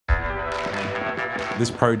This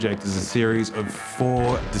project is a series of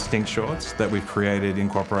 4 distinct shorts that we've created in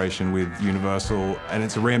cooperation with Universal, and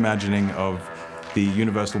it's a reimagining of the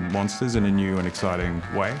Universal monsters in a new and exciting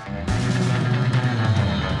way.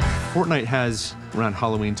 Fortnite has, around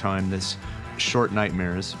Halloween time, this Short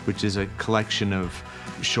Nightmares, which is a collection of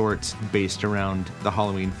shorts based around the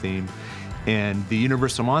Halloween theme, and the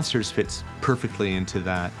Universal Monsters fits perfectly into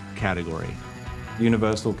that category.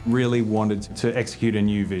 Universal really wanted to execute a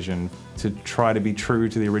new vision to try to be true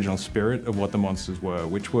to the original spirit of what the monsters were,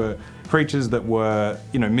 which were creatures that were,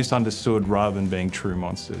 misunderstood rather than being true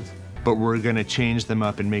monsters. But we're going to change them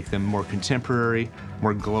up and make them more contemporary,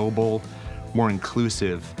 more global, more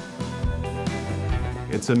inclusive.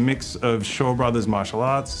 It's a mix of Shaw Brothers martial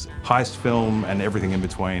arts, heist film, and everything in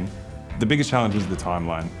between. The biggest challenge was the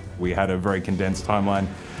timeline. We had a very condensed timeline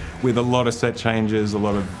with a lot of set changes, a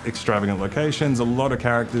lot of extravagant locations, a lot of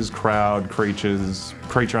characters, crowd, creatures,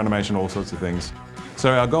 creature animation, all sorts of things.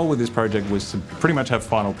 So our goal with this project was to pretty much have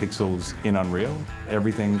final pixels in Unreal.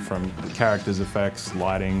 Everything from characters, effects,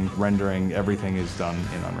 lighting, rendering, everything is done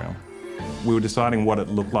in Unreal. We were deciding what it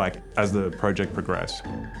looked like as the project progressed.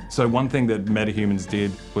 So one thing that MetaHumans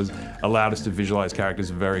did was allowed us to visualize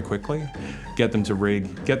characters very quickly, get them to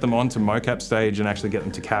rig, get them onto mocap stage, and actually get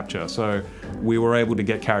them to capture. So we were able to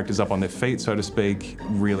get characters up on their feet, so to speak,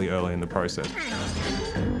 really early in the process.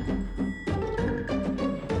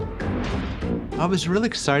 I was really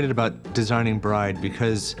excited about designing Bride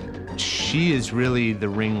because she is really the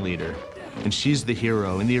ringleader. And she's the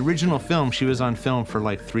hero. In the original film, she was on film for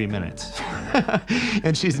like 3 minutes.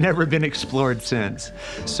 And she's never been explored since.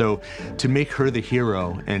 So to make her the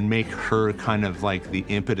hero and make her kind of like the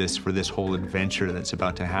impetus for this whole adventure that's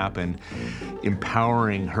about to happen,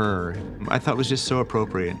 empowering her, I thought was just so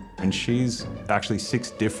appropriate. And she's actually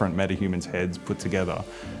 6 different MetaHumans heads put together,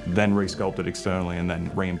 then resculpted externally and then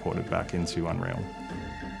re-imported back into Unreal.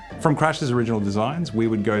 From Crash's original designs, we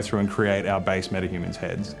would go through and create our base MetaHumans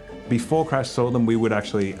heads. Before Crash saw them, we would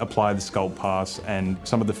actually apply the sculpt pass and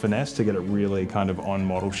some of the finesse to get it really kind of on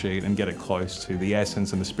model sheet and get it close to the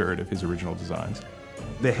essence and the spirit of his original designs.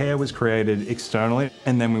 The hair was created externally,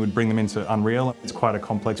 and then we would bring them into Unreal. It's quite a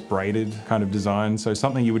complex braided kind of design, so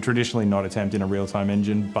something you would traditionally not attempt in a real-time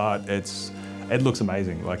engine, but it looks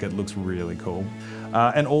amazing. Like, it looks really cool.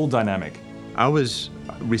 And all dynamic. I was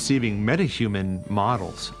receiving MetaHuman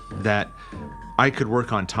models that I could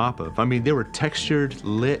work on top of. I mean, they were textured,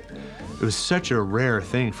 lit. It was such a rare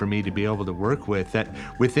thing for me to be able to work with that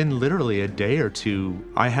within literally a day or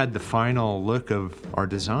 2, I had the final look of our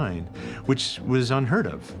design, which was unheard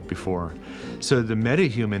of before. So the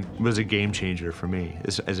MetaHuman was a game changer for me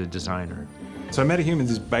as a designer. So MetaHumans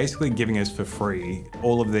is basically giving us for free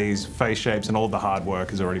all of these face shapes, and all of the hard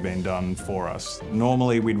work has already been done for us.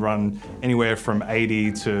 Normally we'd run anywhere from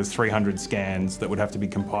 80 to 300 scans that would have to be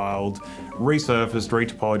compiled, resurfaced,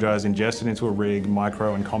 retopologized, ingested into a rig,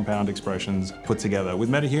 micro and compound expressions put together. With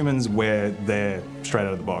MetaHumans, we're there straight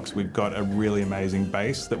out of the box. We've got a really amazing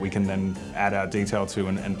base that we can then add our detail to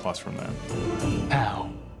and plus from there.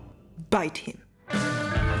 Ow. Bite him.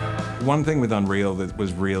 One thing with Unreal that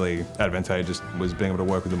was really advantageous was being able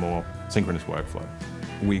to work with a more synchronous workflow.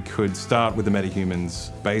 We could start with the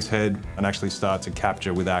MetaHumans base head and actually start to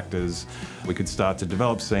capture with actors. We could start to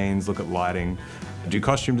develop scenes, look at lighting, do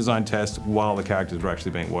costume design tests while the characters were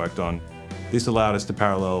actually being worked on. This allowed us to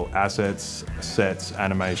parallel assets, sets,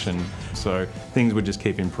 animation, so things would just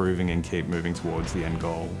keep improving and keep moving towards the end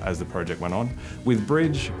goal as the project went on. With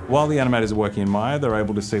Bridge, while the animators are working in Maya, they're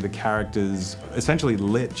able to see the characters essentially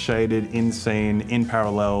lit, shaded, in scene, in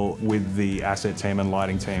parallel with the asset team and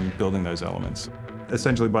lighting team building those elements.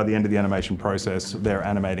 Essentially, by the end of the animation process, they're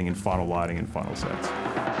animating in final lighting and final sets.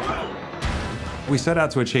 We set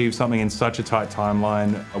out to achieve something in such a tight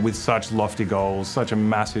timeline with such lofty goals, such a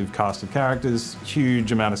massive cast of characters,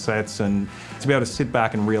 huge amount of sets, and to be able to sit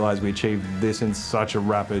back and realize we achieved this in such a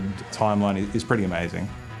rapid timeline is pretty amazing.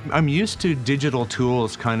 I'm used to digital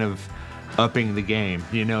tools kind of upping the game.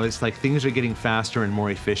 You know, it's like things are getting faster and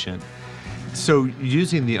more efficient. So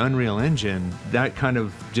using the Unreal Engine, that kind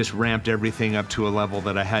of just ramped everything up to a level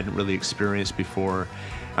that I hadn't really experienced before.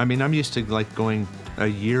 I mean, I'm used to like going a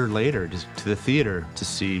year later to the theater to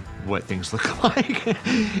see what things look like.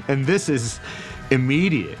 And this is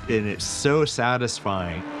immediate, and it's so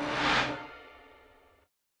satisfying.